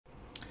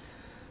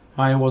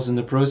I was in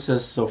the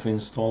process of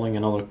installing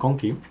another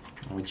conky,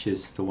 which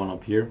is the one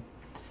up here,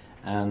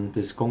 and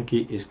this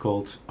conky is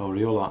called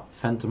Aureola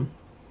Phantom,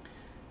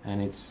 and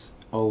it's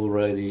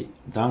already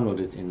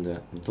downloaded in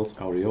the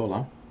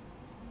 .aureola.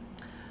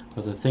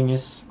 But the thing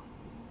is,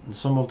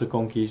 some of the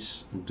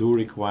conkies do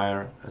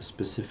require a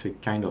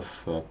specific kind of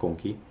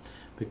conky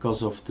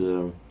because of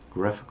the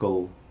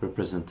graphical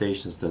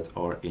representations that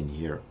are in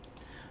here.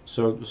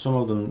 So some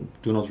of them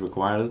do not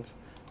require it,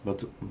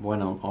 but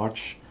when on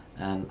Arch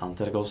and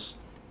Antergos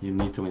you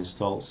need to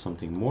install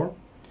something more,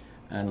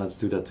 and let's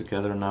do that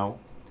together now.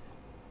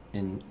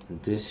 In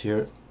this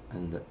here,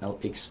 in the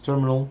LX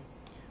terminal,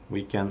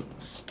 we can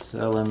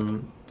tell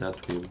him that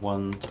we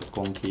want a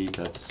conky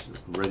that's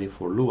ready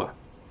for Lua,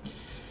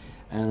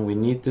 and we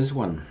need this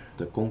one,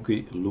 the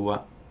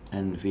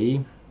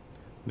conky-lua-nv.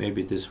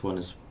 Maybe this one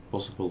is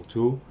possible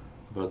too,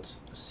 but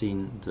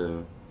seeing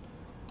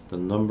the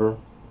number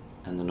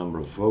and the number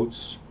of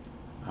votes,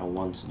 I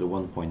want the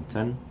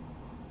 1.10,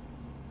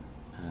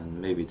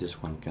 and maybe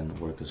this one can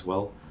work as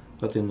well,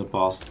 but in the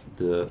past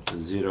the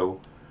 0,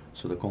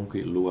 so the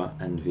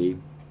conky-lua-nv,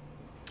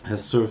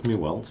 has served me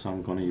well, so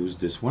I'm going to use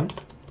this one.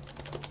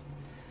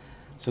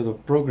 So the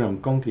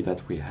program conky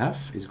that we have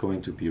is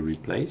going to be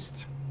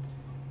replaced.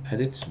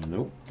 Edit,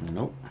 no.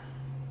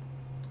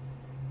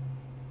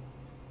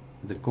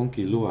 The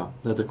conky-lua,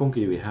 the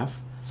conky we have,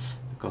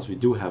 because we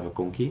do have a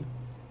conky,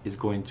 is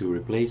going to be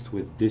replaced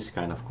with this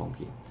kind of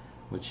conky,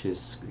 which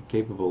is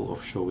capable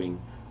of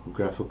showing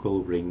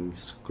graphical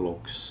rings,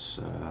 clocks,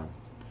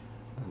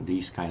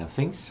 these kind of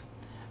things.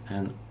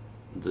 And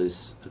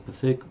this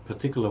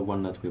particular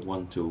one that we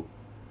want to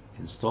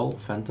install,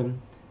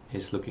 Phantom,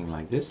 is looking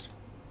like this.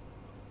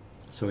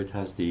 So it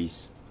has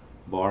these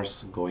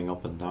bars going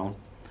up and down,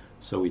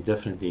 so we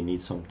definitely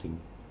need something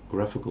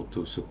graphical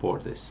to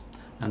support this,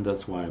 and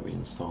that's why we're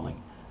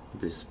installing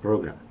this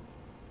program.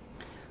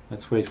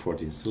 Let's wait for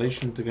the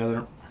installation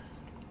together.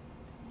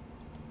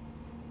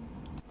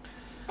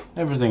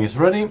 Everything is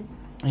ready.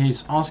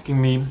 He's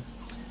asking me,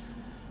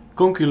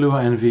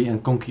 conky-lua-nv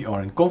and conky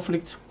are in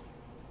conflict.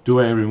 Do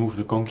I remove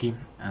the conky?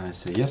 And I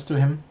say yes to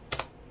him.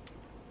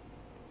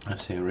 I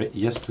say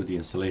yes to the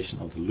installation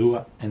of the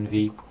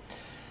lua-nv.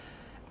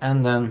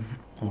 And then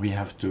we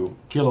have to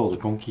kill all the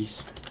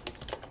conkies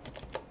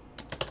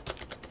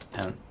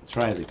and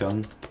try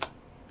the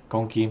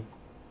conky.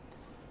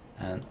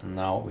 And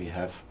now we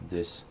have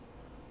this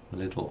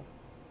little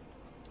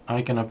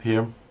icon up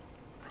here.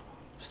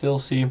 Still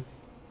see,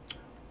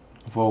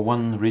 for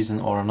one reason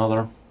or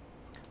another,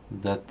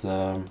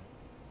 that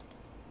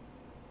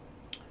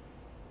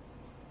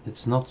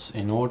it's not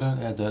in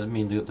order. I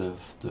mean,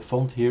 the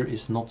font here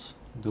is not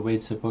the way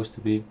it's supposed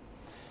to be.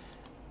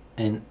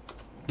 And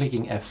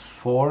clicking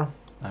F4,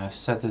 I have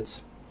set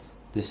it,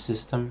 this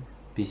system,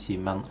 PC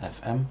Man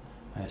FM,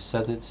 I have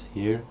set it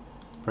here,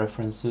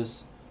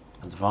 Preferences,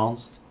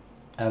 Advanced,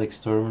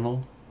 LX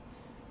Terminal.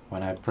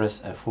 When I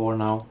press F4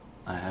 now,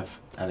 I have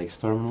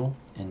LX Terminal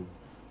in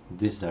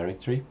this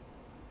directory.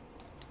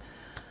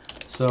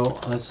 So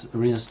let's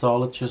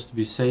reinstall it just to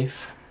be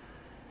safe.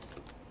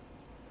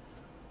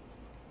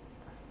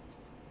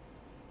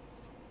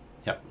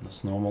 Yeah,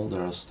 that's normal.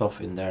 There are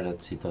stuff in there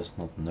that he does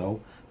not know.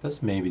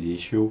 That's maybe the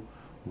issue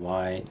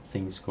why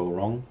things go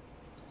wrong.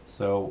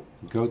 So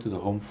go to the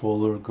home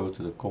folder, go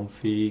to the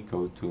config,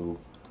 go to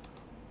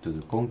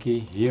the conky.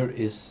 Here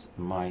is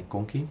my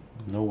conky,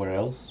 nowhere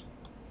else.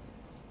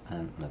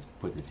 And let's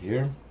put it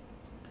here.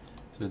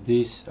 So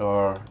this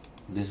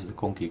is the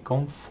conky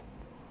conf.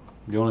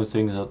 The only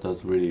thing that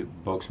really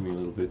bugs me a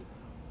little bit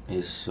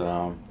is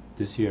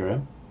this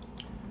here.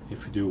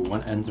 If you do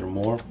one enter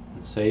more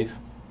and save,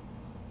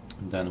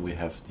 then we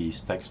have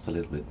these text a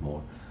little bit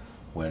more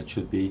where it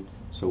should be.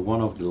 So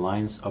one of the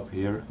lines up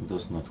here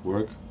does not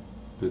work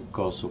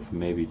because of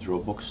maybe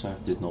Dropbox. I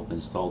did not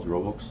install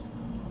Dropbox.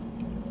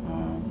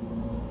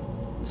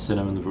 The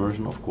Cinnamon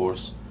version, of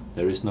course,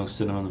 there is no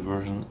Cinnamon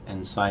version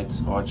inside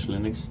Arch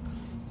Linux.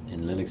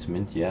 In Linux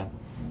Mint, yeah,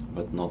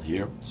 but not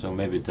here. So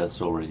maybe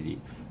that's already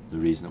the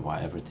reason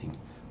why everything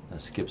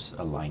skips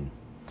a line.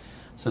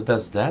 So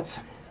that's that.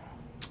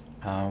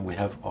 We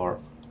have our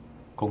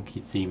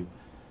conky theme,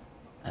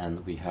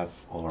 and we have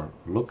our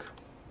look.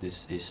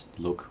 This is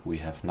the look we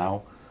have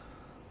now,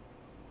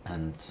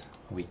 and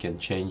we can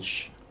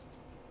change.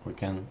 We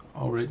can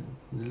already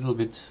a little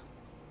bit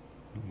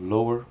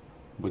lower,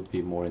 would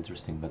be more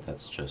interesting, but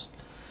that's just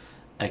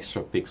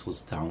extra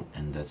pixels down,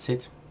 and that's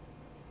it.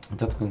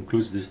 That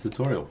concludes this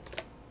tutorial.